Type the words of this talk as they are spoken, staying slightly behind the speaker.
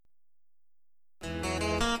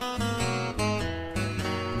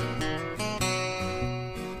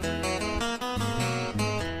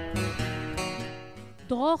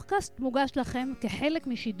דרורקאסט מוגש לכם כחלק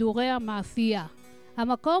משידורי המאפייה,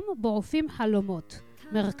 המקום בו רופאים חלומות,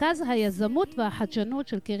 מרכז היזמות והחדשנות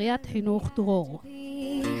של קריית חינוך דרור.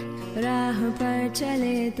 राह पर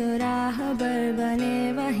चले तो राह बर बने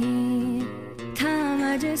वहीं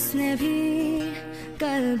थामा जिसने भी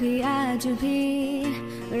कल भी आज भी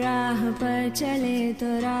राह पर चले तो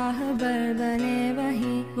राह बर बने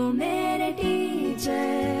वहीं वो मेरे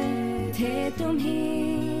टीचर थे तुम ही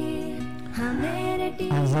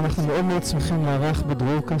אז אנחנו מאוד מאוד שמחים לארח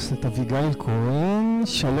בדרורקאסט את אביגיל קורן.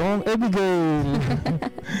 שלום אביגיל.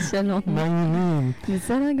 שלום. מה העניינים?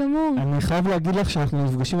 בסדר גמור. אני חייב להגיד לך שאנחנו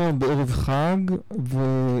נפגשים היום בערב חג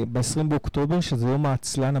וב-20 באוקטובר, שזה יום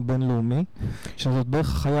העצלן הבינלאומי, שזאת בערך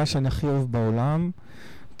החיה שאני הכי אוהב בעולם,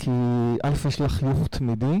 כי א' יש לה חיוך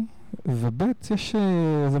תמידי, וב' יש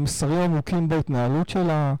איזה מסרים עמוקים בהתנהלות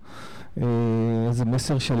שלה, איזה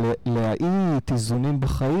מסר של להעיט, איזונים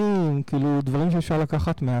בחיים, כאילו דברים שאפשר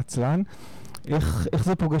לקחת מהעצלן. איך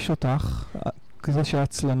זה פוגש אותך, כזה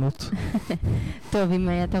שהעצלנות? טוב, אם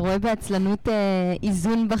אתה רואה בעצלנות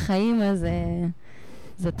איזון בחיים, אז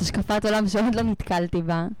זאת השקפת עולם שעוד לא נתקלתי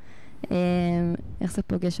בה. איך זה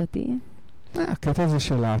פוגש אותי? הקטע הזה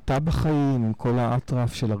של העתה בחיים, עם כל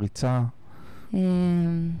האטרף של הריצה.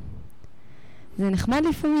 זה נחמד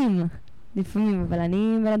לפעמים, אבל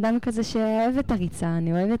אני בן אדם כזה שאוהב את הריצה,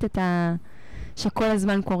 אני אוהבת שכל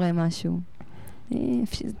הזמן קורה משהו.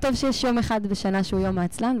 טוב שיש יום אחד בשנה שהוא יום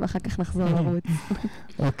העצלן, ואחר כך נחזור לרוץ.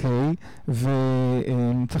 אוקיי,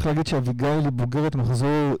 וצריך להגיד שאביגיל היא בוגרת מחזור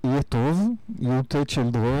יהיה טוב, י"ט של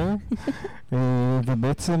דרור,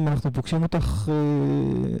 ובעצם אנחנו פוגשים אותך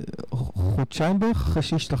חודשיים בערך אחרי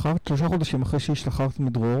שהשתחררת, 3 חודשים אחרי שהשתחררת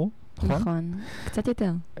מדרור, נכון? נכון, קצת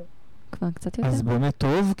יותר. כבר קצת יותר. אז באמת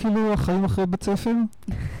טוב, כאילו, החיים אחרי בית ספר?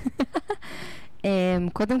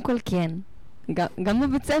 קודם כל כן. גם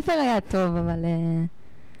בבית ספר היה טוב, אבל...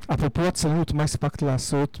 אפרופו עצלנות, מה הספקת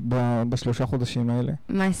לעשות ב3 חודשים האלה?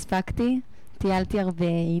 מה הספקתי? טיילתי הרבה,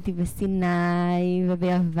 הייתי בסיני,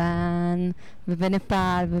 וביוון,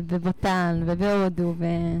 ובנפאל, ובבוטן, ובהודו,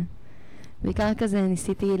 בעיקר כזה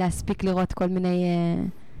ניסיתי להספיק לראות כל מיני...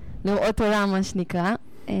 לראות עולם, מה שנקרא.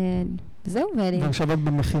 וזהו, ועכשיו את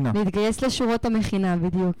במכינה. להתגייס לשורות המכינה,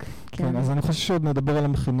 בדיוק. כן, אז אני חושב שעוד נדבר על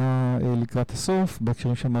המכינה לקראת הסוף,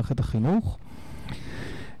 בהקשרים של מערכת החינוך.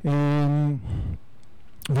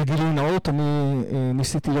 וגילוי נאות, אני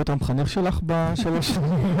ניסיתי להיות המחנך שלך ב3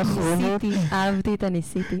 שנים האחרונות. אהבתי את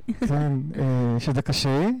הניסיתי. כן, שזה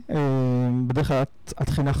קשה. בדרך כלל את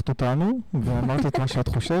חינכת אותנו, ואמרת את מה שאת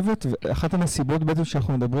חושבת, ואחת הנסיבות בעצם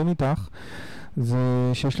שאנחנו מדברים איתך, זה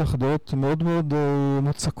שיש לך דעות מאוד מאוד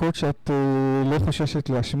מוצקות שאת לא חוששת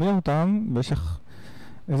להשמיע אותן, ויש לך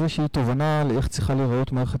איזושהי תובנה לאיך צריכה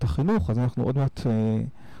להיראות מערכת החינוך, אז אנחנו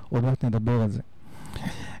עוד מעט נדבר על זה.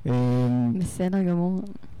 בסדר גמור.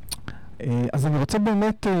 אז אני רוצה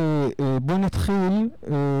באמת, בואי נתחיל,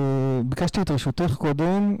 ביקשתי את רשותך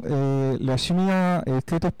קודם, להשמיע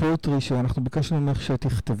קטע פואטרי שאנחנו ביקשנו ממך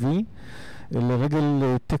שתכתבי,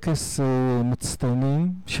 לרגל טקס מצטייני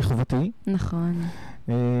שכבתי. נכון.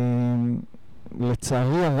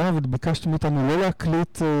 לצערי הרב, את ביקשת מאיתנו לא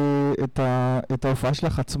להקליט את ההופעה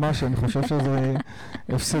שלך עצמה, שאני חושב שזה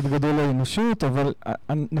הפסד גדול לאנושות, אבל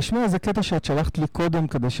נשמע איזה קטע שאת שלחת לי קודם,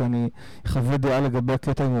 כדי שאני אחווה דעה לגבי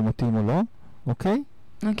הקטע אם הוא מתאים או לא, אוקיי?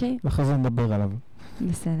 אוקיי. ואחרי זה נדבר עליו.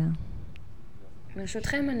 בסדר.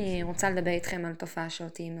 ברשותכם, אני רוצה לדבר איתכם על תופעה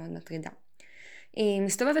שאותי מאוד מטרידה. היא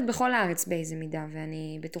מסתובבת בכל הארץ באיזה מידה,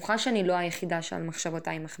 ואני בטוחה שאני לא היחידה שעל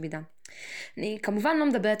מחשבותיי מכבידה. אני כמובן לא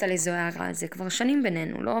מדברת על איזו הערה, זה כבר שנים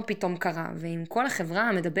בינינו, לא פתאום קרה, ואם כל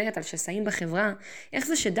החברה מדברת על שסעים בחברה, איך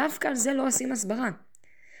זה שדווקא על זה לא עושים הסברה?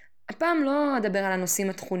 הפעם לא אדבר על הנושאים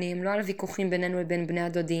התכונים, לא על ויכוחים בינינו לבין בני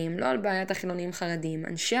הדודים, לא על בעיית החילונים חרדים.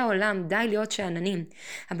 אנשי העולם די להיות שעננים.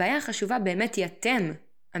 הבעיה החשובה באמת היא אתם,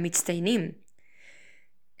 המצטיינים.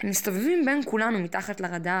 הם מסתובבים בין כולנו מתחת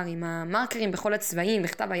לרדאר, עם המרקרים בכל הצבעים,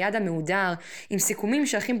 בכתב היד המהודר, עם סיכומים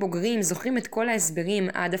שאחים בוגרים, זוכרים את כל ההסברים,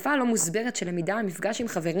 העדפה הלא מוסברת של למידה, מפגש עם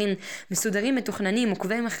חברים, מסודרים, מתוכננים,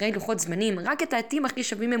 עוקבים אחרי לוחות זמנים, רק את העתים הכי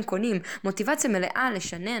שווים הם קונים, מוטיבציה מלאה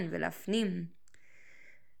לשנן ולהפנים.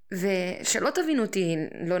 ושלא תבינו אותי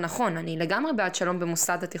לא נכון, אני לגמרי בעד שלום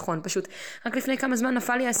במוסד התיכון, פשוט רק לפני כמה זמן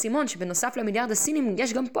נפל לי האסימון שבנוסף למיליארד הסינים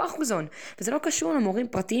יש גם פה אחוזון, וזה לא קשור למורים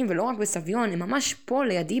פרטיים ולא רק בסביון, הם ממש פה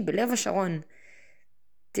לידי בלב השרון.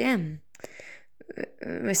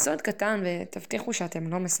 וסוד קטן, ותבטיחו שאתם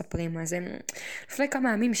לא מספרים, אז לפני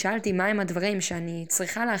כמה ימים שאלתי מהם הדברים שאני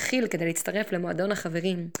צריכה להכיל כדי להצטרף למועדון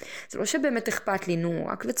החברים. זה לא שבאמת אכפת לי,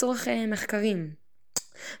 רק לצורך מחקרים.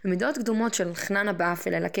 במידות קדומות של חננה באף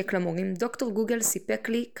וללקק למורים, דוקטור גוגל סיפק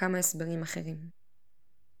לי כמה הסברים אחרים.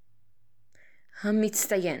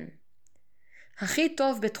 המצטיין. הכי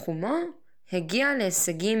טוב בתחומו הגיע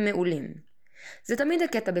להישגים מעולים. זה תמיד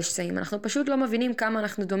הקטע בשסעים, אנחנו פשוט לא מבינים כמה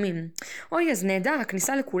אנחנו דומים. אוי, אז נהדר,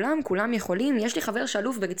 הכניסה לכולם, כולם יכולים. יש לי חבר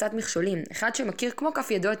שאלוף בריצת מכשולים, אחד שמכיר כמו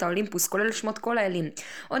כף ידו את האולימפוס, כולל שמות כל האלים.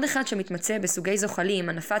 עוד אחד שמתמצא בסוגי זוחלים,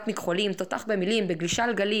 הנפת מכחולים, תותח במילים, בגלישה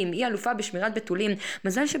על גלים, היא אלופה בשמירת בתולים.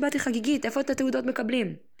 מזל שבאתי חגיגית, איפה את התעודות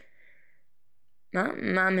מקבלים?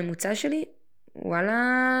 מה הממוצע שלי? וואלה,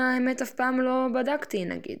 האמת אף פעם לא בדקתי,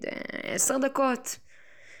 נגיד 10 דקות.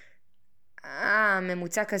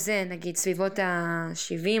 ממוצע כזה, נגיד סביבות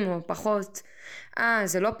ה-70 או פחות.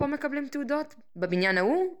 זה לא פה מקבלים תעודות? בבניין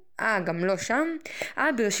ההוא? גם לא שם?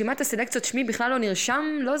 ברשימת הסלקציות שמי בכלל לא נרשם?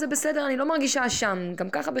 לא, זה בסדר, אני לא מרגישה שם. גם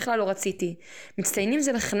ככה בכלל לא רציתי. מצטיינים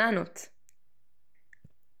זה לחננות.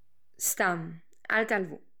 סתם, אל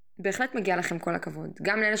תעלבו. בהחלט מגיע לכם כל הכבוד.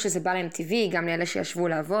 גם לאלה שזה בא להם טבעי, גם לאלה שישבו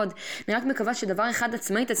לעבוד. אני רק מקווה שדבר אחד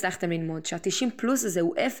עצמאית הצלחתם ללמוד, שה-90 פלוס הזה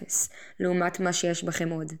הוא 0, לעומת מה שיש בכם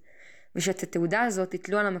עוד. ושאת התעודה הזאת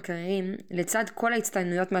תתלו על המקררים לצד כל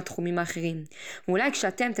ההצטיינויות מהתחומים האחרים. ואולי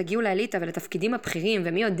כשאתם תגיעו לאליטה ולתפקידים הבכירים,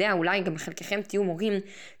 ומי יודע, אולי גם חלקכם תהיו מורים,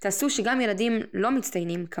 תעשו שגם ילדים לא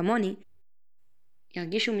מצטיינים, כמוני,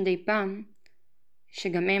 ירגישו מדי פעם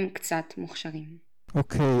שגם הם קצת מוכשרים.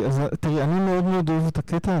 אוקיי, אז תראי, אני מאוד מאוד אוהב את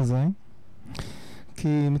הקטע הזה,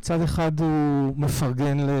 כי מצד אחד הוא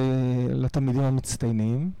מפרגן לתלמידים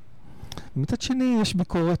המצטיינים, ומצד שני יש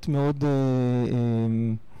ביקורת מאוד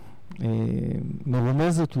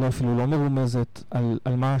מרומזת, אולי אפילו לא מרומזת,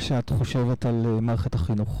 על מה שאת חושבת על מערכת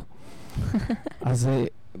החינוך. אז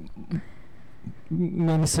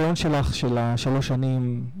מהניסיון שלך, של 3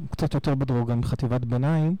 שנים, קצת יותר בדרור, גם חטיבת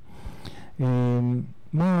ביניים,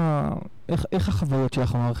 איך החוויות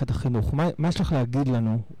שלך במערכת החינוך? מה יש לך להגיד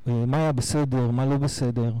לנו? מה היה בסדר, מה לא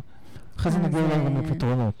בסדר? אחרי זה נגיע אליי גם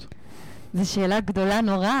לפתרונות. זו שאלה גדולה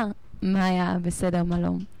נורא, מה היה בסדר, מה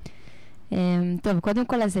לא. טוב, קודם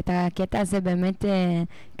כל, אז את הקטע הזה באמת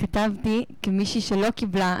כתבתי כמישהי שלא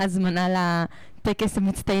קיבלה הזמנה לטקס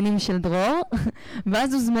המצטיינים של דרור,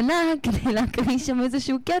 ואז הוזמנה כדי להקריא שם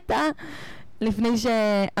איזשהו קטע לפני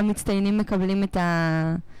שהמצטיינים מקבלים את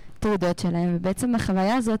התעודות שלהם. ובעצם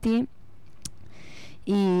החוויה הזאת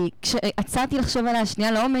היא, כשעצרתי לחשוב עליה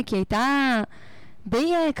שנייה לעומק, היא הייתה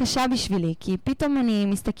די קשה בשבילי, כי פתאום אני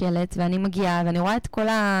מסתכלת ואני מגיעה ואני רואה את כל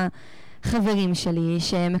החברים שלי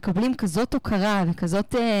שמקבלים כזאת הוקרה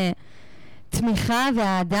וכזאת תמיכה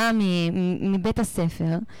והאהדה מבית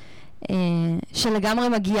הספר, שלגמרי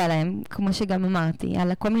מגיע להם, כמו שגם אמרתי,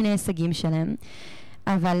 על כל מיני הישגים שלהם.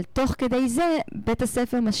 אבל תוך כדי זה, בית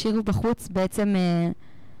הספר משאיר בחוץ בעצם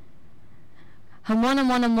המון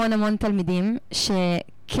המון המון המון תלמידים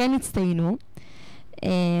שכן הצטיינו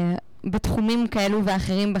בתחומים כאלו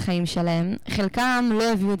ואחרים בחיים שלהם. חלקם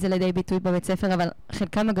לא הביאו את זה לידי ביטוי בבית ספר, אבל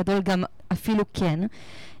חלקם הגדול גם אפילו כן,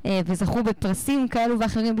 וזכו בפרסים כאלו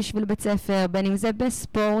ואחרים בשביל בית ספר, בין אם זה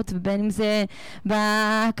בספורט ובין אם זה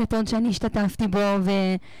בהקטון שאני השתתפתי בו,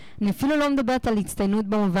 ואני אפילו לא מדברת על הצטיינות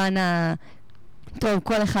במובן טוב,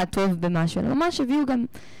 כל אחד טוב במשהו, אלא ממש הביאו גם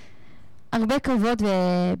הרבה כבוד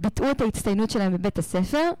וביטאו את ההצטיינות שלהם בבית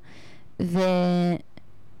הספר.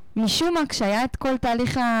 ומשום מה, כשהיה את כל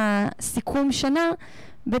תהליך הסיכום שנה,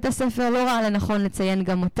 בית הספר לא ראה לנכון לציין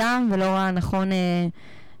גם אותם, ולא ראה נכון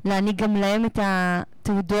להעניק גם להם את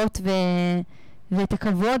התעודות ואת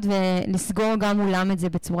הכבוד, ולסגור גם מולם את זה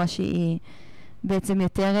בצורה שהיא בעצם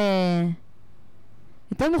יותר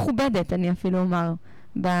מכובדת, אני אפילו אומר,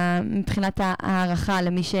 מבחינת הערכה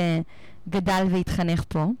למי שגדל והתחנך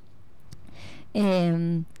פה.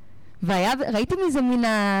 ראיתי מזה מן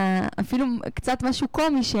אפילו קצת משהו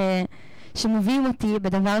קומי שמוביל אותי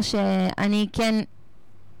בדבר שאני כן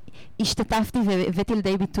השתתפתי והבאתי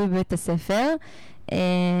לידי ביטוי בבית הספר,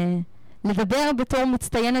 לדבר בתור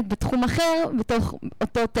מצטיינת בתחום אחר, בתוך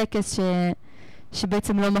אותו טקס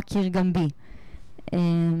שבעצם לא מכיר גם בי.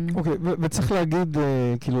 אוקיי, וצריך להגיד,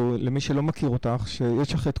 כאילו, למי שלא מכיר אותך,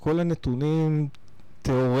 שיש לך את כל הנתונים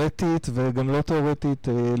תיאורטית וגם לא תיאורטית,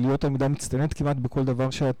 להיות תלמידה מצטיינת כמעט בכל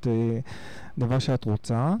דבר שאת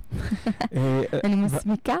רוצה. אני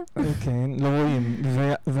מסמיקה. כן, לא רואים.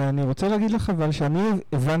 ואני רוצה להגיד לך, אבל שאני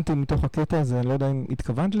הבנתי מתוך הקטע הזה, אני לא יודע אם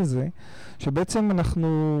התכוונת לזה, שבעצם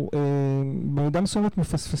אנחנו במידה מסוימת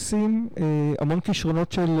מפספסים המון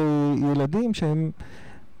כישרונות של ילדים שהם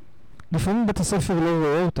לפעמים בית הספר לא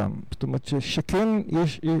רואה אותם. זאת אומרת שכן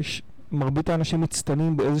יש מרבית האנשים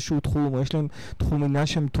מצטיינים באיזשהו תחום, או יש להם תחום עניין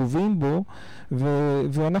שהם טובים בו,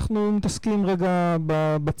 ואנחנו מתעסקים רגע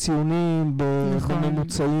בציונים,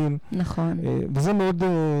 בממוצעים. נכון. וזה מאוד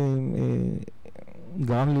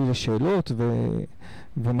גרם לי לשאלות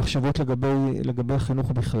ומחשבות לגבי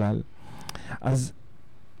החינוך בכלל. אז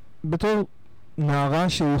בתור נערה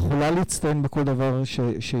שיכולה להצטיין בכל דבר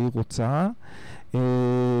שהיא רוצה.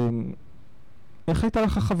 איך הייתה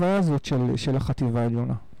לך החוויה הזאת של החטיבה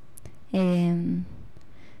העליונה?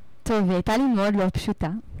 טוב, היא הייתה לי מאוד לא פשוטה.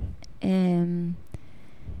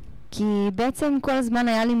 כי בעצם כל הזמן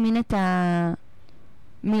היה לי מין את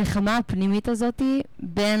המלחמה הפנימית הזאת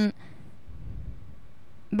בין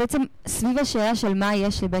בעצם סביב השאלה של מה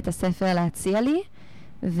יש לבית הספר להציע לי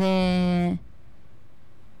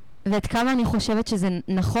ועד כמה אני חושבת שזה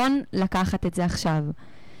נכון לקחת את זה עכשיו.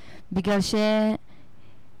 בגלל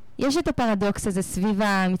שיש את הפרדוקס הזה סביב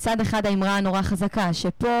מצד אחד האמרה הנורא חזקה,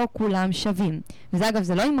 שפה כולם שווים. וזה אגב,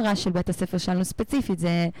 זה לא אמרה של בית הספר שלנו ספציפית,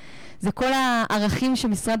 זה כל הערכים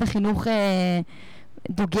שמשרד החינוך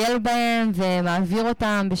דוגל בהם ומעביר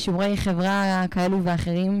אותם בשיעורי חברה כאלו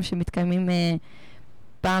ואחרים שמתקיימים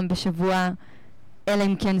פעם בשבוע, אלא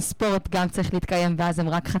אם כן ספורט גם צריך להתקיים ואז הם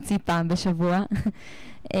רק חצי פעם בשבוע.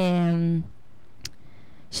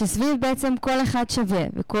 שסביב בעצם כל אחד שווה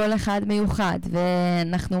וכל אחד מיוחד,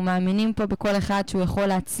 ואנחנו מאמינים פה בכל אחד שהוא יכול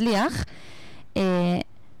להצליח,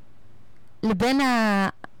 לבין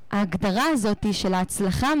ההגדרה הזאת של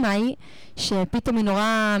ההצלחה מהי, שפתאום היא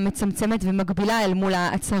נורא מצמצמת ומגבילה אל מול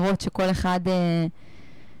ההצהרות שכל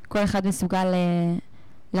אחד מסוגל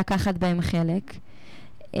לקחת בהם חלק.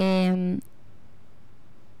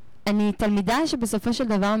 אני תלמידה שבסופו של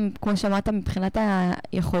דבר, כמו שאמרת, מבחינת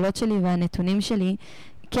היכולות שלי והנתונים שלי,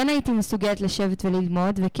 כן הייתי מסוגלת לשבת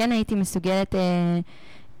וללמוד, וכן הייתי מסוגלת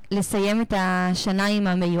לסיים את השנה עם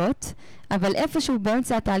המיות, אבל איפשהו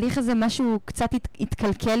באמצע התהליך הזה משהו קצת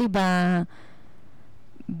התקלקל לי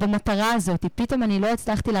במטרה הזאת. פתאום אני לא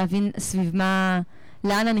הצלחתי להבין סביב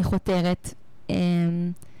לאן אני חותרת.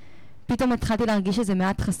 פתאום התחלתי להרגיש שזה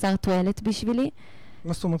מעט חסר תועלת בשבילי.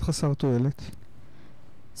 מה זאת אומרת חסר תועלת?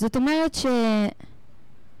 זאת אומרת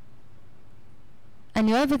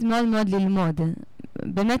אני אוהבת מאוד מאוד ללמוד.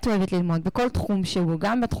 באמת אוהבת ללמוד בכל תחום שהוא,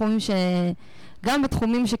 גם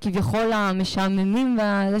בתחומים שכביכול המשעממים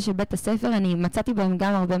וזה של בית הספר, אני מצאתי בהם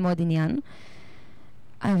גם הרבה מאוד עניין.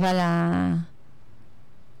 אבל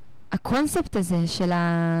הקונספט הזה של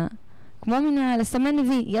כמו לסמן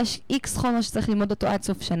וי, יש איקס חומר שצריך ללמוד אותו עד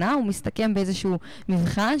סוף שנה, הוא מסתכם באיזשהו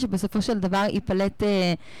מבחן שבסופו של דבר ייפלט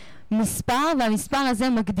מספר, והמספר הזה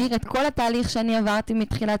מגדיר את כל התהליך שאני עברתי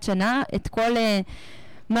מתחילת שנה, את כל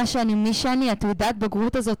מי שאני, התעודת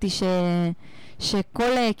בגרות הזאת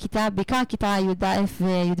שכל כיתה, בעיקר כיתה י"א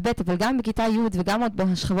וי"ב, אבל גם בכיתה י' וגם עוד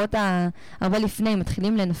בשכבות הרבה לפני,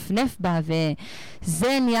 מתחילים לנפנף בה,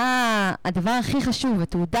 וזה נהיה הדבר הכי חשוב,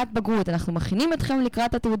 התעודת בגרות. אנחנו מכינים אתכם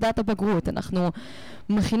לקראת התעודת הבגרות, אנחנו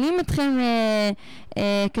מכינים אתכם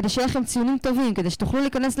כדי שיהיה לכם ציונים טובים, כדי שתוכלו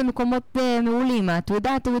להיכנס למקומות מעולים,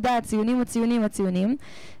 התעודה, הציונים,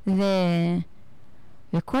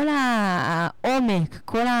 וכל העומק,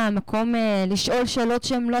 כל המקום לשאול שאלות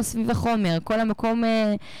שהן לא סביב החומר, כל המקום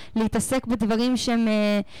להתעסק בדברים שהם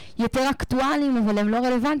יותר אקטואליים אבל הם לא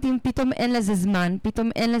רלוונטיים, פתאום אין לזה זמן, פתאום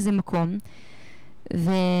אין לזה מקום.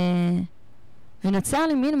 ונוצר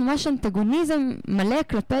לי מין ממש אנטגוניזם מלא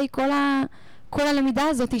כלפי כל הלמידה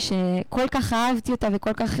הזאת שכל כך אהבתי אותה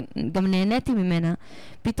וכל כך גם נהניתי ממנה.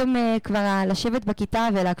 פתאום כבר לשבת בכיתה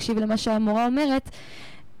ולהקשיב למה שהמורה אומרת,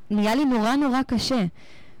 נהיה לי נורא נורא קשה.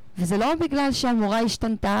 וזה לא בגלל שהמורה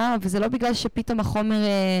השתנתה, וזה לא בגלל שפתאום החומר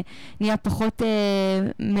נהיה פחות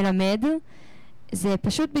מלמד, זה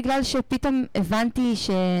פשוט בגלל שפתאום הבנתי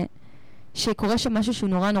שקורה שם משהו שהוא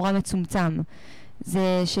נורא נורא מצומצם.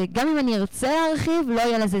 זה שגם אם אני ארצה להרחיב, לא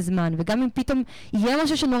יהיה לזה זמן, וגם אם פתאום יהיה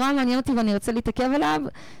משהו שנורא מעניין אותי ואני ארצה להתעכב עליו,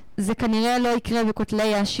 זה כנראה לא יקרה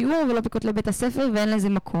בכותלי השיעור ולא בכותלי בית הספר, ואין לזה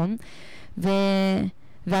מקום.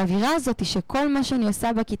 והאווירה הזאת שכל מה שאני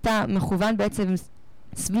עושה בכיתה מכוון בעצם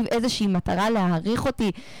סביב איזושהי מטרה להעריך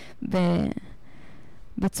אותי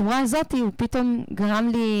בצורה הזאת, הוא פתאום גרם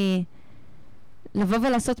לי לבוא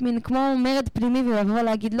ולעשות מין כמו מרד פנימי ולבוא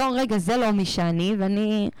ולהגיד לא, רגע, זה לא מי שאני,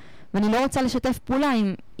 ואני לא רוצה לשתף פעולה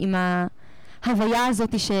עם ההוויה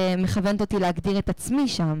הזאת שמכוונת אותי להגדיר את עצמי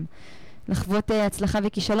שם. לחוות הצלחה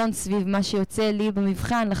וכישלון סביב מה שיוצא לי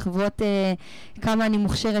במבחן, לחוות כמה אני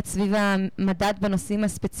מוכשרת סביב המדד בנושאים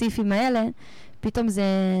הספציפיים האלה, פתאום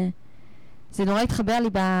זה נורא התחבר לי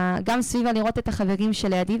גם סביב לראות את החברים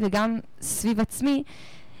שלידי וגם סביב עצמי,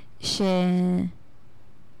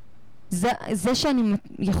 זה שאני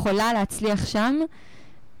יכולה להצליח שם,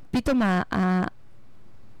 פתאום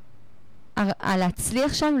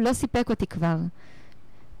להצליח שם לא סיפק אותי כבר.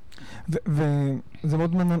 וזה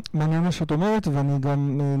מאוד מעניין מה שאת אומרת, ואני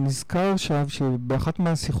גם נזכר עכשיו שבאחת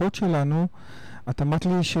מהשיחות שלנו את אמרת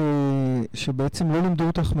לי שבעצם לא לימדו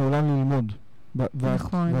אותך מעולם ללמוד.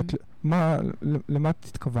 נכון. למה את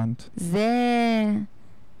התכוונת?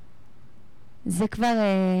 זה כבר,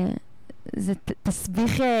 זה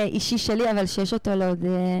תסביך אישי שלי, אבל שיש אותו לעוד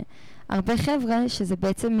הרבה חבר'ה, שזה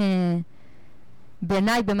בעצם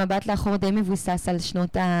בעיניי במבט לאחור די מבוסס על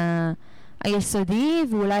שנות היסודי,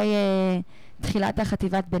 ואולי תחילת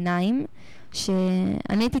החטיבת ביניים,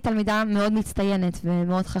 שאני הייתי תלמידה מאוד מצטיינת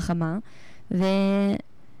ומאוד חכמה,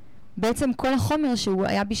 ובעצם כל החומר שהוא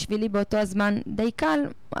היה בשבילי באותו הזמן די קל,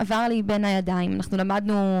 עבר לי בין הידיים. אנחנו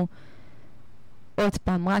למדנו עוד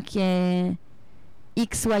פעם, רק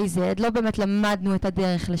XYZ, לא באמת למדנו את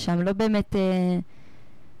הדרך לשם, לא באמת,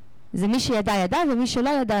 זה מי שידע ידע, ומי שלא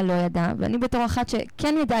ידע לא ידע. ואני בתור אחת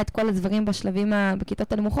שכן ידע את כל הדברים בשלבים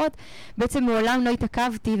בכיתות הנמוכות, בעצם מעולם לא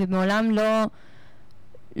התעכבתי ומעולם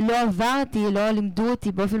לא עברתי, לא לימדו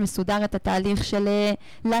אותי באופן מסודר את התהליך של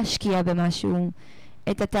להשקיע במשהו,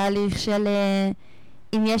 את התהליך של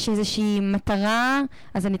אם יש איזושהי מטרה,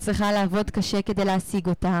 אז אני צריכה לעבוד קשה כדי להשיג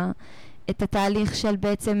אותה, את התהליך של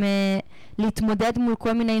בעצם להתמודד מול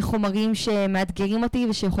כל מיני חומרים שמאתגרים אותי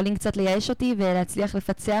ושיכולים קצת לייאש אותי ולהצליח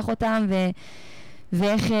לפצח אותם,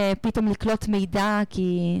 ואיך פתאום לקלוט מידע,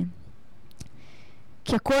 כי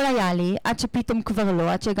הכל היה לי, עד שפתאום כבר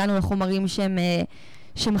לא, עד שהגענו לחומרים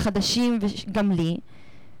שהם חדשים וגם לי.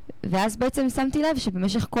 ואז בעצם שמתי לב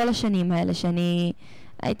שבמשך כל השנים האלה שאני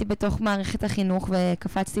הייתי בתוך מערכת החינוך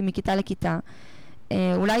וקפצתי מכיתה לכיתה,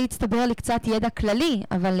 אולי הצטבר לי קצת ידע כללי,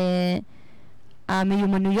 אבל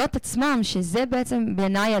המיומנויות עצמם, שזה בעצם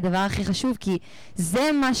בעיניי הדבר הכי חשוב, כי זה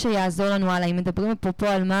מה שיעזור לנו הלאה. אם מדברים פה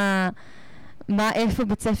על איפה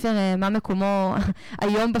בית ספר, מה מקומו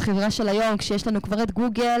היום בחברה של היום, כשיש לנו כבר את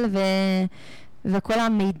גוגל וכל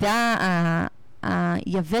המידע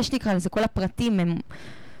היבש נקרא לזה, כל הפרטים הם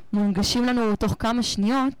מונגשים לנו תוך כמה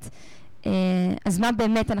שניות, אז מה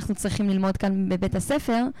באמת אנחנו צריכים ללמוד כאן בבית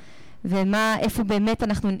הספר, איפה באמת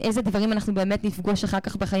איזה דברים אנחנו באמת נפגוש אחר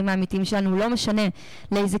כך בחיים האמיתיים שלנו, לא משנה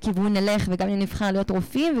לאיזה כיוון נלך, וגם אם נבחר להיות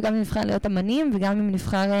רופאים, וגם אם נבחר להיות אמנים, וגם אם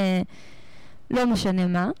נבחר לא משנה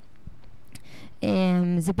מה.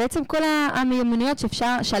 זה בעצם כל המיומנויות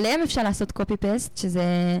שעליהם אפשר לעשות copy-paste,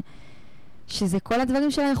 שזה כל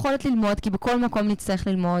הדברים של היכולת ללמוד, כי בכל מקום נצטרך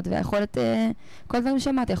ללמוד, והיכולת, כל הדברים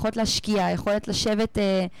שאמרת, יכולת להשקיע, יכולת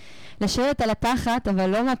לשבת על התחת, אבל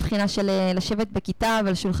לא מהבחינה של לשבת בכיתה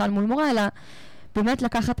ועל שולחן מול מורה, אלא באמת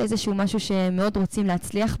לקחת איזשהו משהו שמאוד רוצים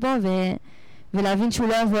להצליח בו, ולהבין שהוא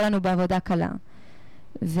לא יבוא לנו בעבודה קלה.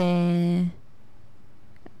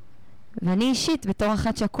 ואני אישית, בתור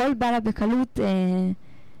אחת שהכל בא לה בקלות,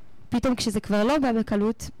 פתאום כשזה כבר לא בא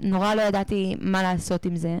בקלות, נורא לא ידעתי מה לעשות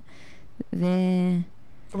עם זה.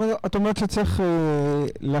 אבל את אומרת שצריך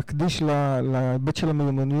להקדיש להיבט של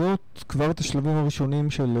המיומנויות כבר את השלבים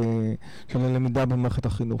הראשונים של הלמידה במערכת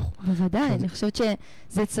החינוך. בוודאי, אני חושבת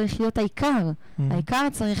שזה צריך להיות העיקר. העיקר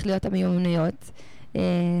צריך להיות המיומנויות.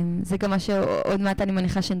 זה גם מה שעוד מעט אני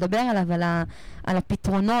מניחה שנדבר עליו, על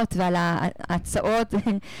הפתרונות ועל ההצעות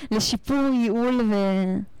לשיפור, ייעול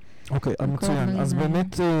אוקיי, מצוין. אז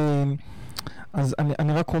באמת, אז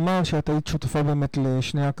אני רק אומר שאת היית שותפה באמת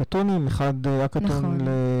לשני הקטונים, אחד הקטון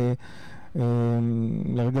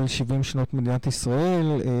לרגל 70 שנות מדינת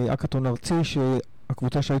ישראל, הקטון ארצי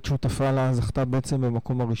שהקבוצה שהיית שותפה לה זכתה בעצם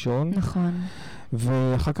במקום הראשון. נכון.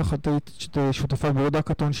 ואחר כך את היית שותפה בעוד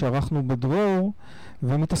הקטון שערכנו בדרור,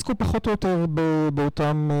 והם התעסקו פחות או יותר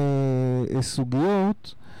באותן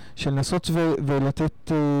סוגיות של לנסות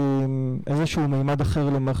ולתת איזשהו מימד אחר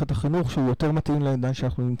למערכת החינוך שהוא יותר מתאים לעידן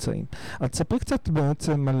שאנחנו נמצאים. אז תספרי קצת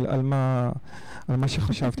בעצם על מה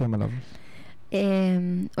שחשבתם עליו.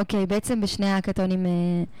 אוקיי, בעצם בשני הקטונים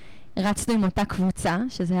רצנו עם אותה קבוצה,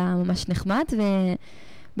 שזה היה ממש נחמד,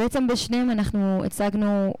 ובעצם בשניהם אנחנו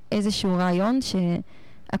הצגנו איזשהו רעיון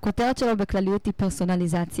שהכותרת שלו בכלליות היא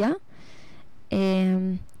פרסונליזציה.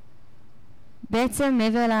 בעצם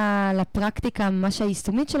מעבר לפרקטיקה ממש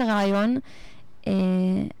היישומית של הרעיון,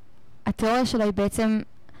 התיאוריה שלו היא בעצם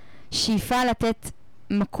שאיפה לתת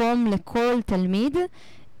מקום לכל תלמיד,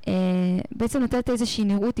 בעצם לתת איזושהי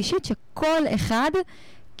נראות אישית שכל אחד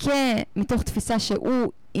מתוך תפיסה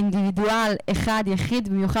שהוא אינדיבידואל אחד, יחיד,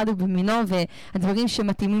 במיוחד ובמינו, והדברים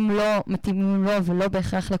שמתאימים לו, מתאימים לו ולא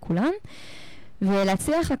בהכרח לכולם.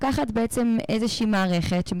 ולהצליח לקחת בעצם איזושהי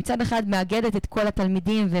מערכת שמצד אחד מאגדת את כל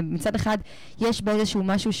התלמידים, ומצד אחד יש בה איזשהו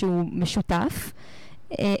משהו שהוא משותף,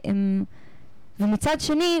 ומצד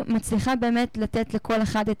שני מצליחה באמת לתת לכל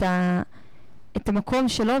אחד את המקום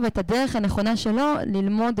שלו ואת הדרך הנכונה שלו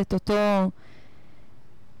ללמוד את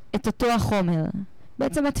אותו החומר.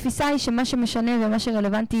 בעצם התפיסה היא שמה שמשנה ומה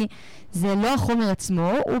שרלוונטי זה לא החומר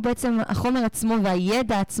עצמו, הוא בעצם החומר עצמו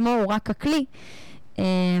והידע עצמו הוא רק הכלי.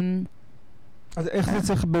 אז איך זה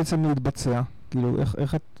צריך בעצם להתבצע? כאילו,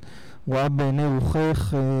 איך את רואה בעיני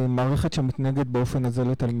רוחך מערכת שמתנהגת באופן הזה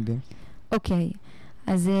לתלמידים? אוקיי,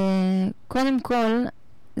 אז קודם כל,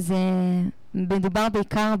 זה מדובר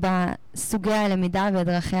בעיקר בסוגי הלמידה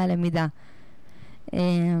ודרכי הלמידה.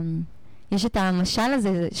 יש את המשל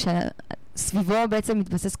הזה שסביבו בעצם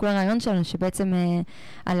מתבסס כל הרעיון שלנו, שבעצם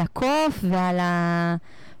על הקוף ועל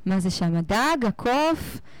מה זה שם, הדג,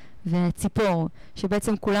 הקוף וציפור,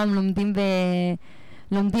 שבעצם כולם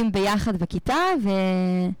לומדים ביחד בכיתה,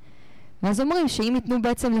 ואז אומרים שאם ייתנו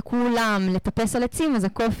בעצם לכולם לטפס על עצים, אז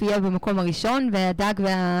הקוף יהיה במקום הראשון, והדג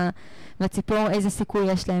והציפור איזה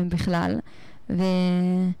סיכוי יש להם בכלל.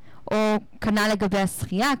 או כנ"ל לגבי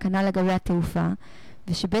השחייה, כנ"ל לגבי התעופה,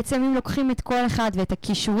 ושבעצם אם לוקחים את כל אחד ואת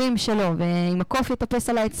הכישורים שלו, ואם הקוף יטפס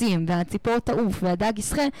על העצים, והציפור תעוף, והדג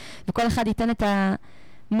ישחה, וכל אחד ייתן את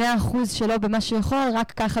 100% שלו במה שהוא יכול,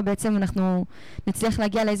 רק ככה בעצם אנחנו נצליח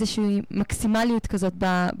להגיע לאיזושהי מקסימליות כזאת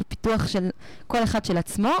בפיתוח של כל אחד של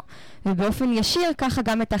עצמו, ובאופן ישיר ככה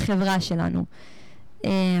גם את החברה שלנו.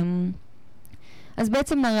 אז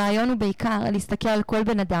בעצם הרעיון הוא בעיקר להסתכל על כל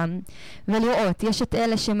בן אדם ולראות, יש את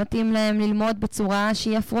אלה שמתאים להם ללמוד בצורה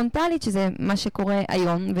שהיא הפרונטלית, שזה מה שקורה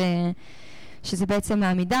היום, ושזה בעצם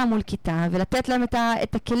העמידה מול כיתה, ולתת להם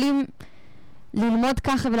את הכלים ללמוד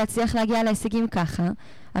ככה ולהצליח להגיע להישגים ככה,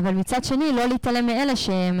 אבל מצד שני לא להתעלם מאלה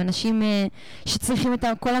שהם אנשים שצריכים את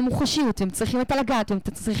כל המוחשיות, והם צריכים את הלגעת, והם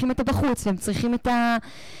צריכים את הבחוץ, והם צריכים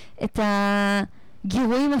את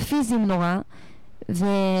הגירויים הפיזיים נורא,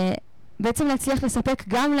 ובעצם להצליח לספק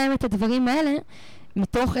גם להם את הדברים האלה,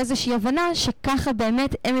 מתוך איזושהי הבנה שככה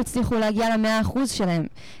באמת הם יצליחו להגיע ל100% שלהם.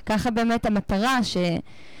 ככה באמת המטרה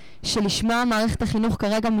שלשמה מערכת החינוך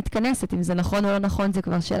כרגע מתכנסת, אם זה נכון או לא נכון זה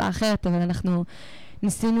כבר שאלה אחרת, אבל אנחנו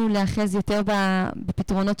ניסינו לאחז יותר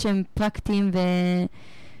בפתרונות שהם פרקטיים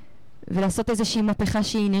ולעשות איזושהי מהפכה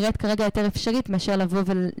שהיא נראית כרגע יותר אפשרית מאשר לבוא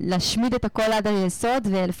ולהשמיד את הכל עד היסוד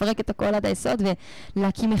ולפרק את הכל עד היסוד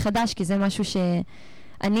ולהקים מחדש, כי זה משהו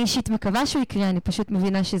שאני אישית מקווה שהוא יקרה. אני פשוט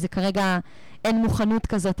מבינה שזה כרגע אין מוכנות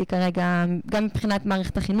כזאת כרגע, גם מבחינת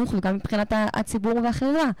מערכת החינוך וגם מבחינת הציבור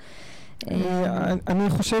והחברה. אני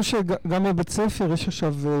חושב שגם בבית ספר יש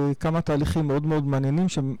עכשיו כמה תהליכים מאוד מאוד מעניינים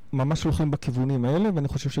שממש הולכים בכיוונים האלה, ואני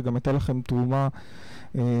חושב שגם הייתה לכם תרומה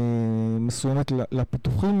מסוימת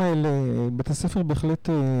לפיתוחים האלה. בית הספר בהחלט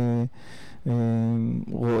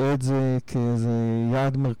רואה את זה כאיזה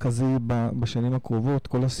יעד מרכזי בשנים הקרובות,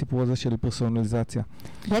 כל הסיפור הזה של פרסונליזציה.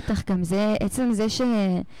 בטח, גם זה, עצם זה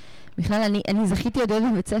שבכלל אני זכיתי עוד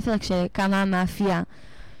בבית ספר כשקמה המאפייה,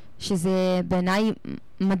 שזה בעיניי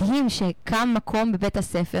מדהים שקם מקום בבית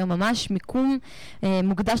הספר, ממש מיקום,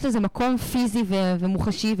 מוקדש לזה מקום פיזי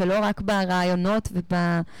ומוחשי, ולא רק ברעיונות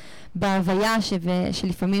ובהוויה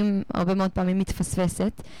שלפעמים הרבה מאוד פעמים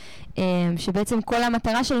מתפספסת, שבעצם כל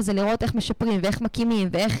המטרה שלו זה לראות איך משפרים ואיך מקימים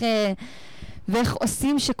ואיך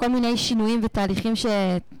עושים שכל מיני שינויים ותהליכים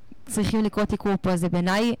שצריכים לקרות יקרו פה. זה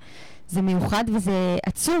בעיניי זה מיוחד וזה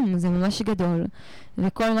עצום, זה ממש גדול.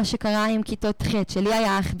 וכל מה שקרה עם כיתות ח' שלי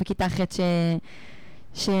היה אח בכיתה ח'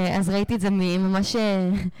 אז ראיתי את זה ממש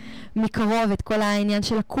מקרוב, את כל העניין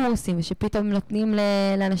של הקורסים, ושפתאום נותנים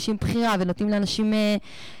לאנשים בחירה ונותנים לאנשים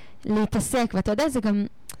להתעסק, ואתה יודע, זה גם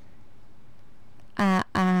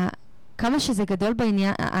כמה שזה גדול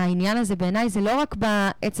העניין הזה בעיניי, זה לא רק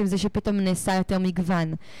בעצם זה שפתאום נעשה יותר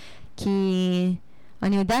מגוון, כי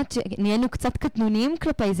אני יודעת שנהיינו קצת קטנוניים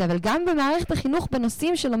כלפי זה, אבל גם במערכת החינוך,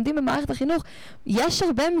 בנושאים שלומדים במערכת החינוך, יש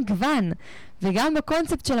הרבה מגוון, וגם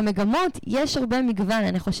בקונספט של המגמות יש הרבה מגוון.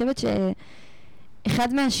 אני חושבת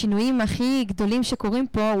שאחד מהשינויים הכי גדולים שקורים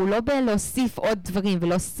פה, הוא לא בלהוסיף עוד דברים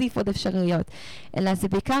ולהוסיף עוד אפשרויות, אלא זה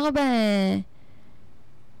בעיקר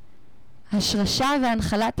בהשרשה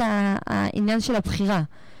והנחלת העניין של הבחירה,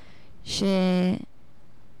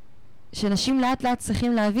 שאנשים לאט לאט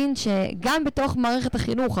צריכים להבין שגם בתוך מערכת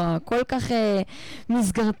החינוך הכל כך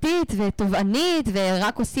מסגרתית ותובענית,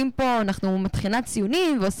 ורק עושים פה, אנחנו מתחינת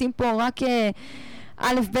ציונים ועושים פה רק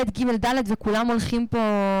א' ב' ג' ד' וכולם הולכים פה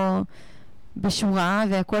בשורה,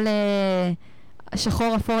 והכל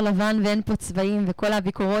שחור אפור לבן ואין פה צבעים, וכל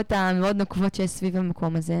הביקורות המאוד נוקבות שיש סביב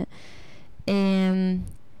המקום הזה.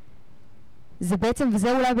 זה בעצם,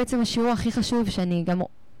 וזה אולי בעצם השיעור הכי חשוב שאני גם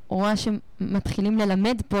רואה שמתחילים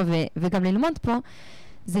ללמד פה וגם ללמוד פה,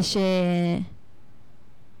 זה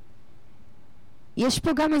יש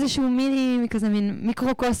פה גם איזשהו כזה מין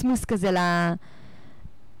מיקרוקוסמוס כזה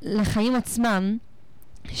לחיים עצמם,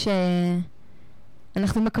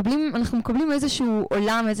 שאנחנו מקבלים איזשהו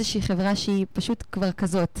עולם, איזושהי חברה שהיא פשוט כבר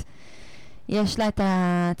כזאת. יש לה את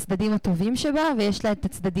הצדדים הטובים שבה, ויש לה את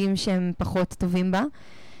הצדדים שהם פחות טובים בה,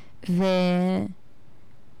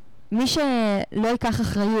 מי שלא ייקח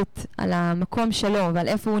אחריות על המקום שלו ועל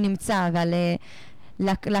איפה הוא נמצא ועל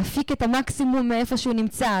להפיק את המקסימום מאיפה שהוא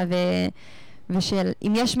נמצא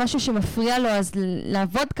ושאם יש משהו שמפריע לו, אז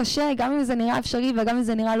לעבוד קשה, גם אם זה נראה אפשרי וגם אם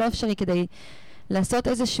זה נראה לא אפשרי, כדי לעשות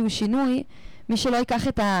איזשהו שינוי, מי שלא ייקח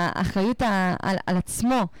את האחריות על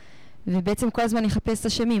עצמו, ובעצם כל הזמן יחפש את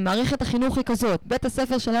השמים. מערכת החינוך היא כזאת, בית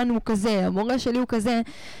הספר שלנו הוא כזה, המורה שלי הוא כזה,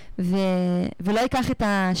 ולא ייקח את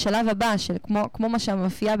השלב הבא, של כמו מה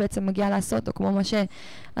שהמאפייה בעצם מגיעה לעשות, או כמו מה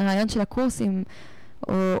שהרעיון של הקורסים,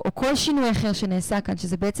 או כל שינוי אחר שנעשה כאן,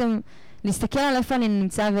 שזה בעצם להסתכל על איפה אני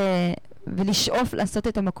נמצא ולשאוף לעשות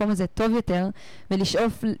את המקום הזה טוב יותר,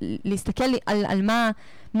 ולשאוף להסתכל על מה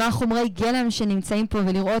החומרי גלם שנמצאים פה,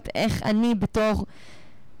 ולראות איך אני בתור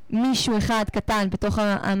מישהו אחד קטן בתוך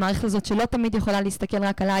המערכת הזאת, שלא תמיד יכולה להסתכל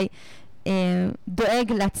רק עליי,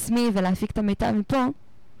 דואג לעצמי ולהפיק את המיטב מפה.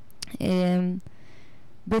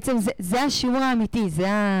 בעצם זה השיעור האמיתי,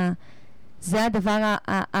 זה הדבר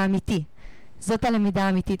האמיתי. זאת הלמידה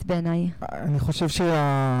האמיתית בעיניי. אני חושב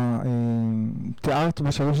תיארת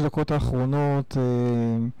בשלוש דקות האחרונות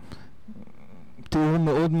תיאור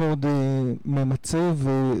מאוד מאוד ממצה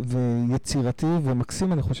ויצירתי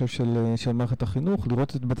ומקסים, אני חושב, של מערכת החינוך.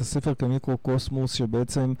 לראות את בית הספר כמיקרו-קוסמוס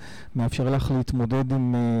שבעצם מאפשר לך להתמודד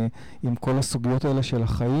עם כל הסוגיות האלה של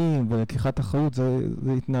החיים ולקיחת אחריות, זה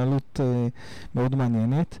התנהלות מאוד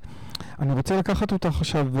מעניינת. אני רוצה לקחת אותך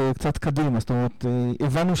עכשיו קצת קדימה, זאת אומרת,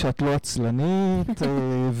 הבנו שאת לא עצלנית,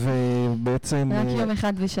 ובעצם... רק יום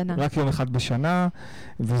אחד בשנה. רק יום אחד בשנה,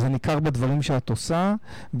 וזה ניכר בדברים שאת עושה,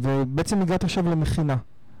 ובעצם הגעת עכשיו למכינה.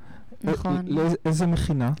 נכון. לאיזה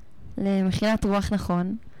מכינה? למכינת רוח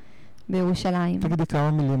נכון, בירושלים. תגידי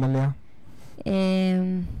כמה מילים עליה.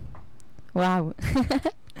 וואו.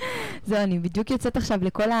 זהו, אני בדיוק יוצאת עכשיו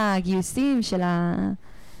לכל הגיוסים של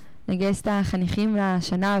נגייס את החניכים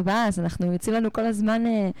לשנה הבאה, אז אנחנו יוצאים לנו כל הזמן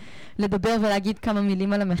לדבר ולהגיד כמה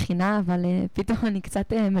מילים על המכינה, אבל פתאום אני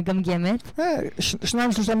קצת מגמגמת.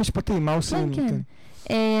 שניים, שלושה משפטים, מה עושים? כן,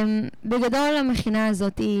 כן. בגדול המכינה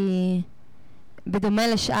הזאת היא בדומה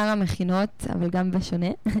לשאר המכינות, אבל גם בשונה.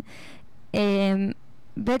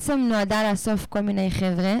 בעצם נועדה לאסוף כל מיני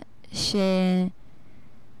חבר'ה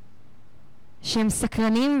שהם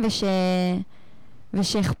סקרנים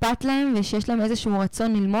ושאכפת להם ושיש להם איזשהו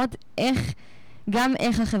רצון ללמוד גם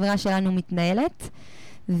איך החברה שלנו מתנהלת,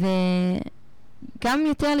 וגם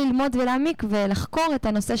יותר ללמוד ולהעמיק ולחקור את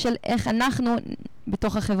הנושא של איך אנחנו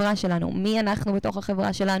בתוך החברה שלנו, מי אנחנו בתוך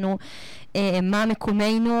החברה שלנו, מה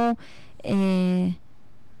מקומנו,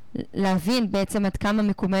 להבין בעצם עד כמה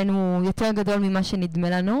מקומנו יותר גדול ממה שנדמה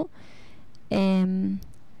לנו,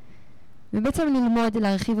 ובעצם ללמוד,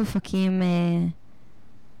 להרחיב אופקים,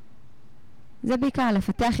 זה בעיקר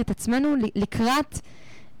לפתח את עצמנו לקראת,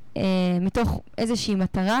 מתוך איזושהי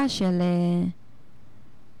מטרה של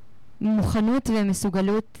מוכנות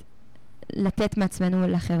ומסוגלות לתת מעצמנו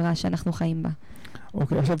לחברה שאנחנו חיים בה.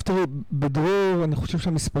 אוקיי, עכשיו תראי, בדרור אני חושב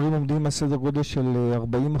שהמספרים עומדים על סדר גודל של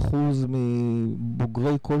 40%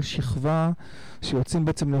 מבוגרי כל שכבה שיוצאים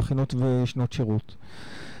בעצם למכינות ושנות שירות.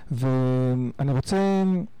 ואני רוצה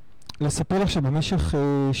לספר לך שבמשך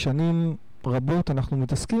שנים רבות אנחנו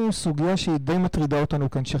מתעסקים עם סוגיה שהיא די מטרידה אותנו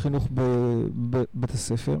כאנשי חינוך בבית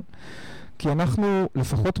הספר, כי אנחנו,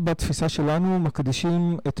 לפחות בתפיסה שלנו,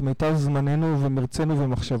 מקדישים את מיטב זמננו ומרצנו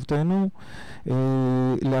ומחשבתנו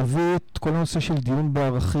להביא את כל הנושא של דיון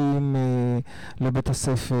בערכים לבית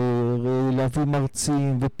הספר, להביא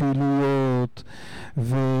מרצים ופעילויות,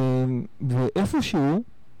 ואיפשהו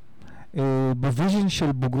בוויז'ן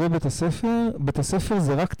של בוגרי בית הספר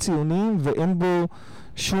זה רק ציונים ואין בו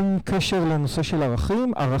שום קשר לנושא של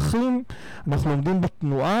ערכים. ערכים אנחנו לומדים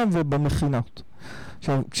בתנועה ובמכינות.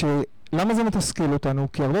 עכשיו, למה זה מתסכל אותנו?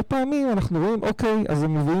 כי הרבה פעמים אנחנו רואים, אוקיי, אז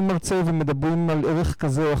הם מביאים מרצה ומדברים על ערך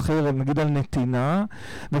כזה או אחר, נגיד על נתינה,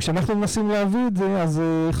 וכשאנחנו מנסים להביא את זה, אז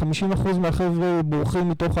 50% מהחבר'ה בורחים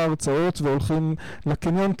מתוך ההרצאות והולכים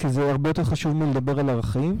לקניון, כי זה הרבה יותר חשוב מלדבר על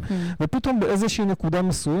ערכים, ופתאום באיזושהי נקודה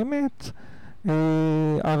מסוימת,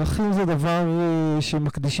 הערכים זה דבר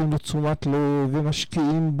שמקדישים לו תשומת לב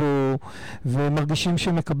ומשקיעים בו ומרגישים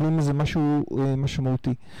שמקבלים איזה משהו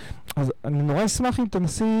משמעותי. אז אני נורא אשמח אם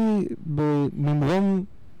תנסי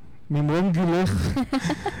ממרום גילך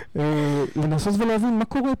לנסות ולהבין מה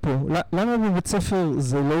קורה פה. למה בבית ספר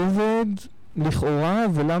זה לא עובד לכאורה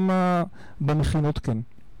ולמה במכינות כן?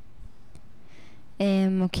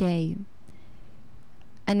 אוקיי.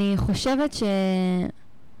 אני חושבת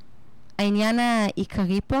העניין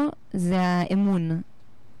העיקרי פה זה האמון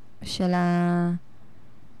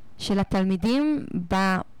של התלמידים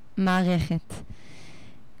במערכת.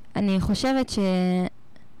 אני חושבת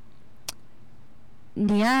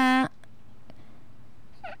נהיה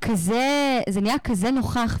כזה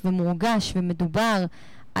נוכח ומורגש ומדובר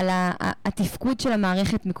על התפקוד של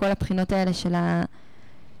המערכת מכל הבחינות האלה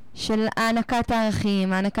של הענקת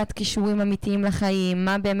הערכים, הענקת קישורים אמיתיים לחיים,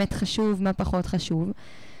 מה באמת חשוב, מה פחות חשוב.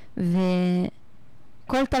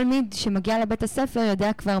 וכל תלמיד שמגיע לבית הספר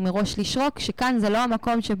יודע כבר מראש לשרוק שכאן זה לא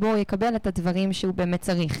המקום שבו הוא יקבל את הדברים שהוא באמת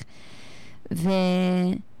צריך.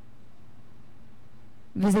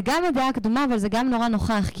 וזה גם הדעה קדומה, אבל זה גם נורא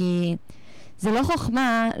נוכח, כי זה לא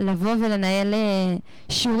חוכמה לבוא ולנהל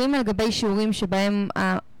שיעורים על גבי שיעורים שבהם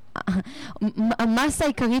המסה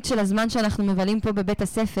העיקרית של הזמן שאנחנו מבלים פה בבית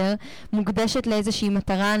הספר מוקדשת לאיזושהי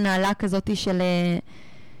מטרה נעלה כזאת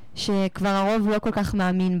שכבר הרוב לא כל כך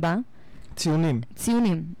מאמין בה.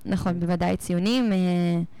 ציונים, נכון, בוודאי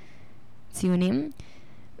ציונים.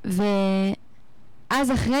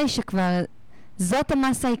 ואז אחרי שכבר זאת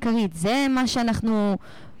המסה העיקרית, זה מה שאנחנו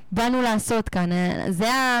באנו לעשות כאן, זה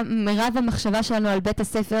מרב המחשבה שלנו על בית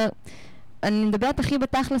הספר. אני מדברת הכי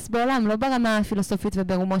בתכלס בעולם, לא ברמה הפילוסופית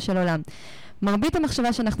וברומו של עולם. מרבית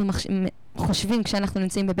המחשבה שאנחנו חושבים כשאנחנו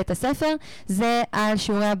נמצאים בבית הספר, זה על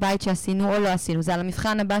שיעורי הבית שעשינו או לא עשינו, זה על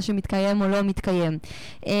המבחן הבא שמתקיים או לא מתקיים.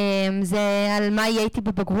 זה על מה יהיה איתי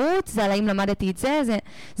בבגרות, זה על האם למדתי את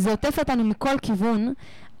זה עוטף אותנו מכל כיוון,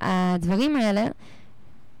 הדברים האלה.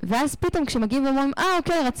 ואז פתאום כשמגיעים ואומרים,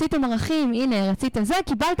 אוקיי, רציתם ערכים, הנה, רציתם זה,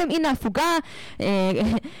 קיבלתם, הנה, הפוגה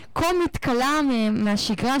קומית קלה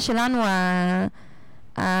מהשגרה שלנו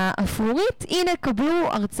האפרורית, הנה, קבלו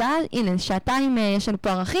הרצאה, הנה, שעתיים יש לנו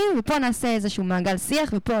פה ערכים, ופה נעשה איזשהו מעגל שיח,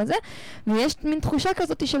 ופה זה, ויש מין תחושה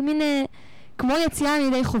כזאת של מין, כמו יציאה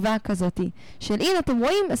לידי חובה כזאת, של הנה, אתם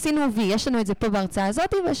רואים, עשינו וי, יש לנו את זה פה בהרצאה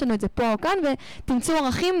הזאת, ויש לנו את זה פה או כאן, ותמצאו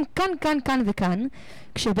ערכים כאן, כאן, כאן וכאן,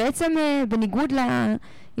 כשבעצם בניגוד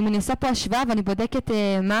אם אני עושה פה השוואה ואני בודקת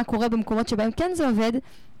מה קורה במקומות שבהם כן זה עובד,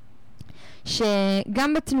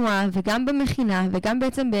 שגם בתנועה וגם במכינה וגם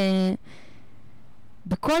בעצם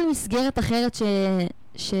בכל מסגרת אחרת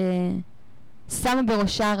ששמה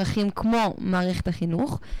בראשה ערכים כמו מערכת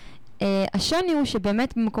החינוך, השוני הוא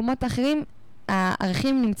שבאמת במקומות אחרים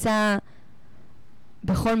הערכים נמצא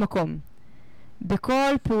בכל מקום.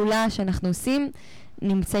 בכל פעולה שאנחנו עושים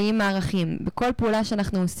נמצאים הערכים. בכל פעולה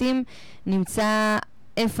שאנחנו עושים נמצא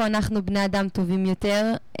איפה אנחנו בני אדם טובים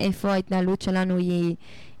יותר, איפה ההתנהלות שלנו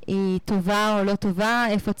היא טובה או לא טובה,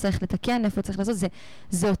 איפה צריך לתקן, איפה צריך לעשות.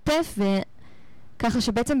 זה עוטף, וככה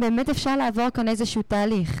שבעצם באמת אפשר לעבור כאן איזשהו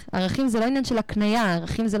תהליך. ערכים זה לא עניין של הקנייה,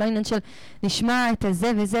 ערכים זה לא עניין של נשמע את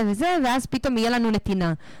הזה וזה וזה, ואז פתאום יהיה לנו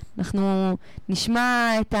נתינה. אנחנו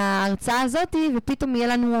נשמע את ההרצאה הזאת, ופתאום יהיה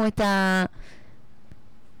לנו את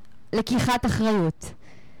לקיחת אחריות.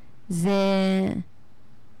 זה...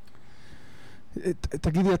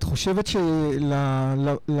 תגידי, את חושבת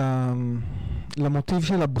למוטיב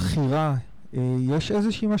של הבחירה יש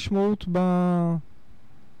איזושהי משמעות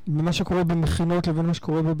במה שקורה במכינות לבין מה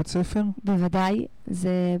שקורה בבית ספר? בוודאי.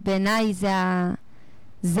 בעיניי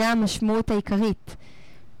זה המשמעות העיקרית.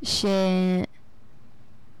 יש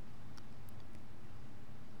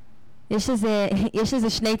איזה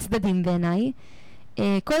שני צדדים בעיניי.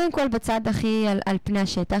 קודם כל בצד הכי על פני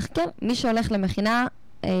השטח, כן, מי שהולך למכינה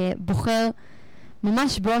בוחר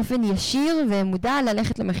ממש באופן ישיר ומודע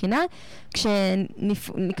ללכת למכינה,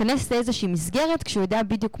 כשניכנס לאיזושהי מסגרת, כשהוא יודע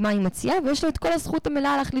בדיוק מה היא מציעה, ויש לו את כל הזכות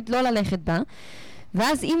המלאה להחליט לא ללכת בה.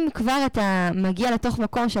 ואז אם כבר אתה מגיע לתוך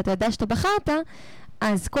מקום שאתה יודע שאתה בחרת,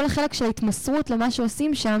 אז כל החלק של ההתמסרות למה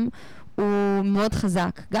שעושים שם הוא מאוד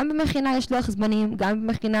חזק. גם במכינה יש לוח זמנים, גם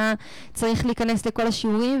במכינה צריך להיכנס לכל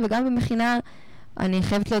השיעורים, וגם במכינה אני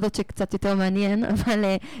חייבת להודות שקצת יותר מעניין, אבל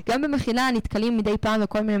גם במכינה נתקלים מדי פעם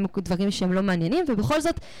בכל מיני דברים שהם לא מעניינים, ובכל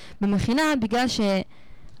זאת במכינה, בגלל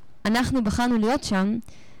שאנחנו בחרנו להיות שם,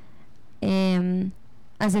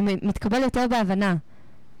 אז זה מתקבל יותר בהבנה,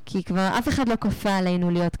 כי כבר אף אחד לא כפה עלינו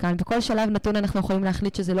להיות כאן. בכל שלב נתון אנחנו יכולים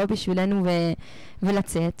להחליט שזה לא בשבילנו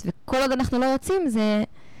ולצאת, וכל עוד אנחנו לא רוצים,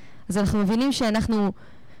 אז אנחנו מבינים שאנחנו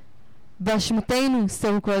באשמתנו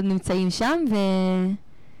so called נמצאים שם,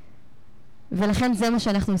 ולכן זה מה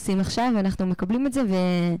שאנחנו עושים עכשיו, ואנחנו מקבלים את זה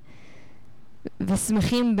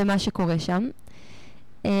ושמחים במה שקורה שם.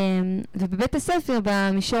 ובבית הספר,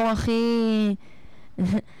 במישור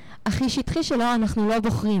הכי שטחי שלו, אנחנו לא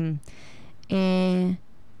בוחרים.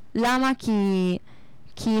 למה?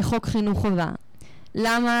 כי חוק חינוך חובה.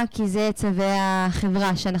 למה? כי זה צווי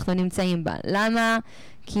החברה שאנחנו נמצאים בה. למה?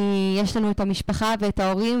 כי יש לנו את המשפחה ואת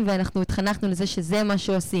ההורים, ואנחנו התחנכנו לזה שזה מה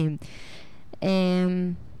שעושים.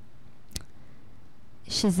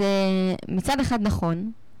 שזה מצד אחד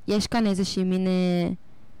נכון, יש כאן איזושהי מין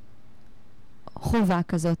חובה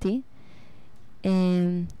כזאתי,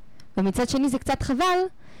 ומצד שני זה קצת חבל,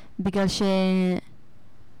 בגלל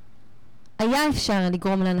היה אפשר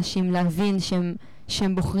לגרום לאנשים להבין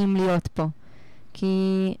שהם בוחרים להיות פה.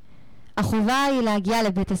 כי החובה היא להגיע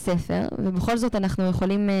לבית הספר, ובכל זאת אנחנו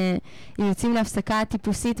יכולים, יוצאים להפסקה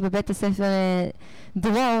טיפוסית בבית הספר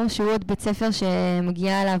דרור, שהוא עוד בית ספר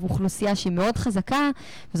שמגיעה אליו אוכלוסייה שהיא מאוד חזקה,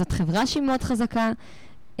 וזאת חברה שהיא מאוד חזקה.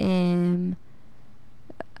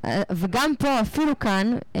 וגם פה, אפילו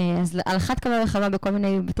כאן, אז על אחת כמה וכמה בכל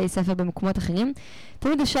מיני בתי ספר במקומות אחרים,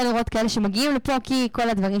 תמיד אפשר לראות כאלה שמגיעים לפה כי כל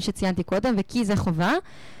הדברים שציינתי קודם, וכי זה חובה,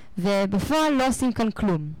 ובפועל לא עושים כאן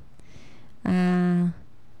כלום.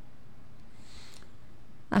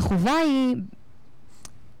 החובה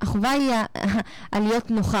היא על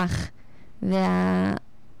להיות נוכח,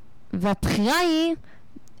 והבחירה היא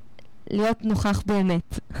להיות נוכח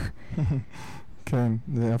באמת. כן,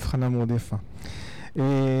 זו הבחנה מאוד יפה.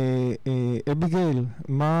 אביגיל,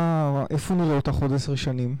 איפה נראה אותך עוד 10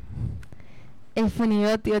 שנים? איפה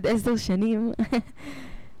נראה אותי עוד 10 שנים?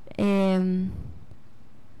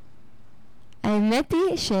 האמת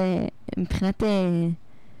היא שמבחינת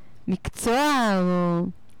מקצוע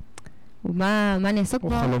או מה אני אעסוק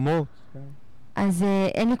בו, או חלומות, אז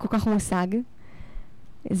אין לי כל כך מושג.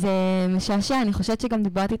 זה משעשע, אני חושבת שגם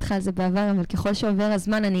דיברתי איתך על זה בעבר, אבל ככל שעובר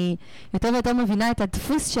הזמן אני יותר ויותר מבינה את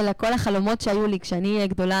הדפוס של כל החלומות שהיו לי. כשאני אהיה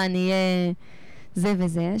גדולה אני אהיה זה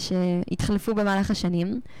וזה, שהתחלפו במהלך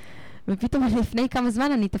השנים. ופתאום לפני כמה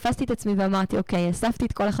זמן אני תפסתי את עצמי ואמרתי, אוקיי, אספתי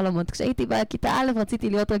את כל החלומות. כשהייתי בכיתה א' רציתי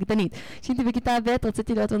להיות רקדנית. כשהייתי בכיתה ב'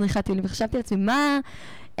 רציתי להיות מדריכת טיולים, וחשבתי לעצמי,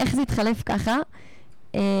 איך זה התחלף ככה?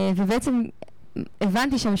 ובעצם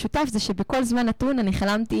הבנתי שהמשותף זה שבכל זמן נתון אני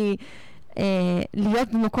חלמתי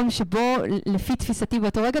להיות במקום שבו לפי תפיסתי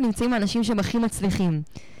באותו רגע נמצאים האנשים שהם הכי מצליחים.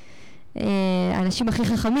 האנשים הכי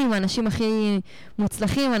חכמים, האנשים הכי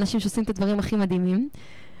מוצלחים, האנשים שעושים את הדברים הכי מדהימים.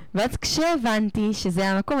 ואז כשהבנתי שזה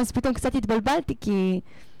המקום, אז פתאום קצת התבלבלתי, כי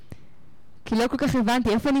לא כל כך הבנתי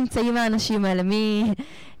איפה נמצאים האנשים האלה,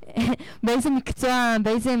 באיזה מקצוע,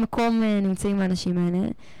 באיזה מקום נמצאים האנשים האלה.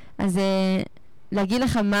 אז להגיד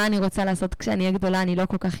לך מה אני רוצה לעשות כשאני אהיה גדולה, אני לא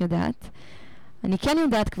כל כך יודעת. אני כן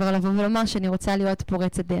יודעת כבר לבוא ולומר שאני רוצה להיות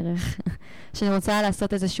פורצת דרך, שאני רוצה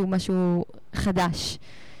לעשות איזשהו משהו חדש,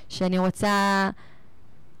 שאני רוצה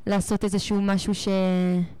לעשות איזשהו משהו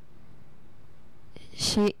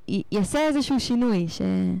שיעשה איזשהו שינוי,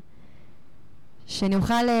 שאני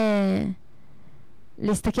אוכל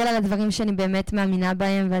להסתכל על הדברים שאני באמת מאמינה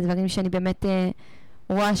בהם, והדברים שאני באמת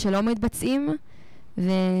רואה שלא מתבצעים,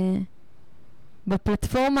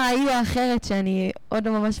 בפלטפורמה ההיא או האחרת שאני עוד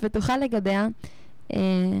לא ממש בטוחה לגביה,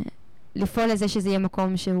 לפעול לזה שזה יהיה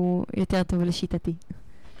מקום שהוא יותר טוב לשיטתי.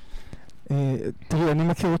 תראי, אני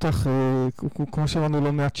מכיר אותך, כמו שאמרנו,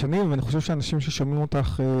 לא מעט שנים, ואני חושב שאנשים ששומעים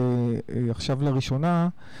אותך עכשיו לראשונה,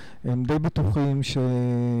 הם די בטוחים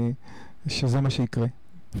שזה מה שיקרה.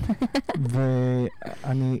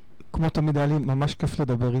 ואני, כמו תמיד, היה לי ממש כיף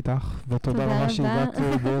לדבר איתך, ותודה רבה שהגעת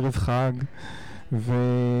בערב חג.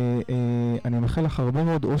 ואני מאחל לך הרבה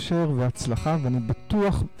מאוד אושר והצלחה, ואני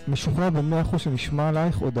בטוח, משוכנע ב100% שנשמע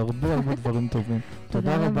עלייך עוד הרבה דברים טובים.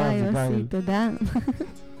 תודה רבה יוסי, תודה.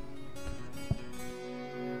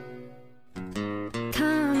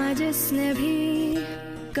 थामा जिसने भी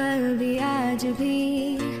कल भी आज भी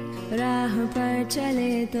राह पर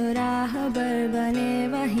चले तो राह पर बने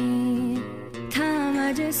वहीं थामा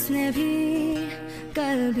जिसने भी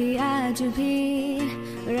कल भी आज भी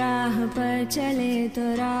राह पर चले तो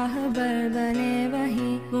राह पर बने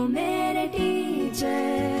वहीं वो मेरे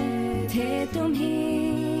टीचर थे तुम ही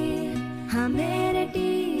हाँ मेरे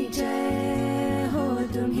टीचर हो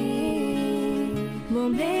तुम ही वो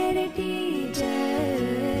मेरे टीचर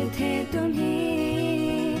थे तुम ही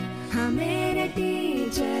हाँ मेरे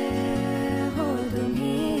टीचर हो तुम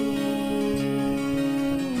ही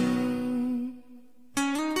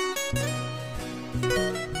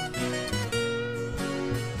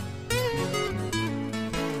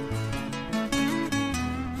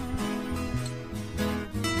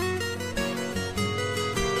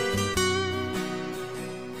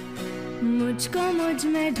मुझको मुझ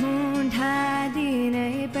में ढूंढा दी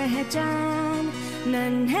नई पहचान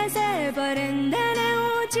नन्हे से परिंदे ने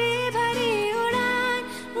ऊंची भरी उड़ान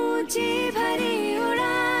ऊंची भरी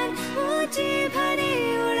उड़ान ऊंची भरी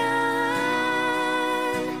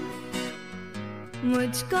उड़ान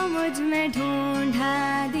मुझको मुझ में ढूंढा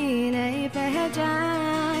दी नई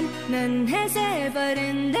पहचान नन्हे से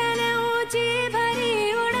परिंदे ने ऊंची भरी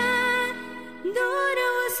उड़ान दूर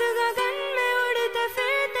उस गगन में उड़ते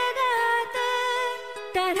फिरते गाते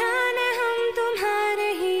तराने हम तुम्हारे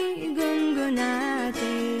ही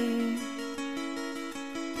गुनगुनाते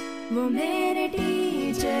वो मेरे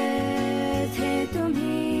टीचर थे तुम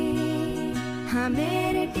ही हाँ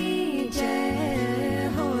मेरे टीचर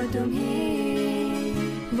हो तुम ही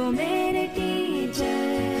वो मेरे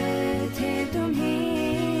टीचर